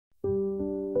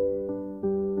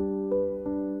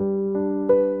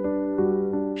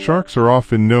Sharks are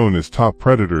often known as top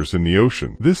predators in the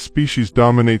ocean. This species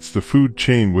dominates the food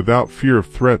chain without fear of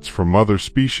threats from other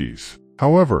species.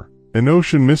 However, an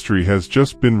ocean mystery has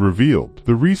just been revealed.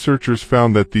 The researchers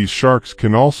found that these sharks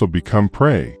can also become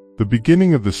prey. The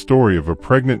beginning of the story of a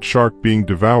pregnant shark being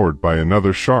devoured by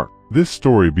another shark. This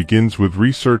story begins with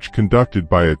research conducted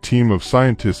by a team of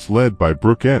scientists led by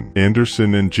Brooke N.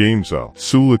 Anderson and James L.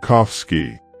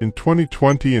 Sulikovsky. In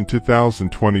 2020 and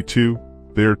 2022,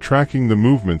 they are tracking the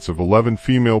movements of 11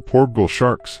 female porbeagle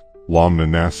sharks, Lamna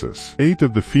nasus. 8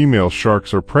 of the female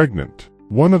sharks are pregnant.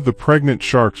 One of the pregnant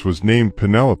sharks was named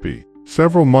Penelope.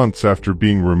 Several months after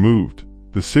being removed,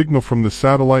 the signal from the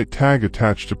satellite tag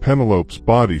attached to Penelope's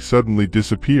body suddenly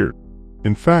disappeared.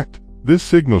 In fact, this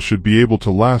signal should be able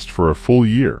to last for a full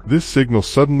year. This signal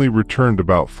suddenly returned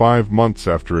about 5 months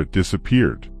after it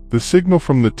disappeared. The signal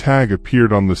from the tag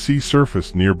appeared on the sea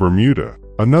surface near Bermuda.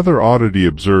 Another oddity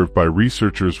observed by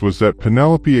researchers was that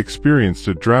Penelope experienced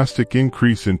a drastic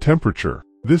increase in temperature.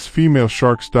 This female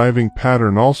shark's diving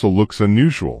pattern also looks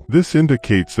unusual. This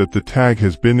indicates that the tag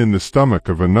has been in the stomach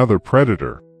of another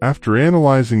predator. After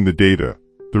analyzing the data,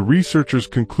 the researchers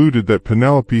concluded that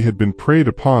Penelope had been preyed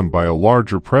upon by a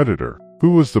larger predator.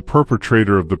 Who was the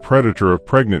perpetrator of the predator of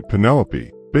pregnant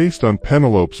Penelope? Based on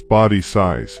Penelope's body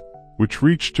size, which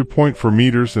reached 2.4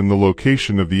 meters, and the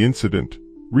location of the incident,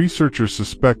 researchers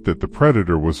suspect that the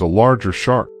predator was a larger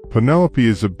shark. Penelope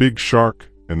is a big shark,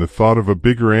 and the thought of a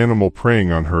bigger animal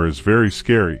preying on her is very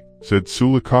scary, said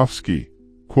Sulikovsky,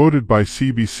 quoted by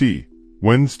CBC,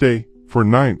 Wednesday,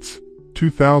 4/9,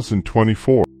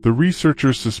 2024. The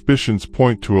researchers' suspicions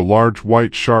point to a large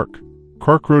white shark,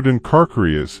 Carcharodon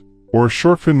carcharias, or a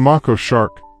shortfin mako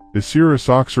shark, Icerus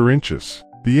oxyrinchus.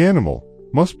 The animal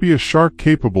must be a shark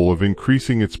capable of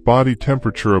increasing its body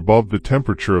temperature above the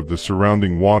temperature of the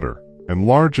surrounding water, and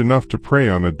large enough to prey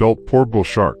on adult porbeagle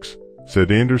sharks, said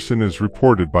Anderson, as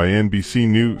reported by NBC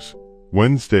News,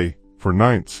 Wednesday,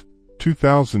 4/9,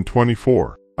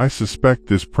 2024. I suspect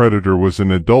this predator was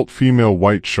an adult female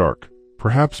white shark,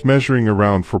 perhaps measuring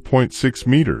around 4.6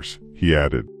 meters, he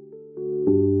added.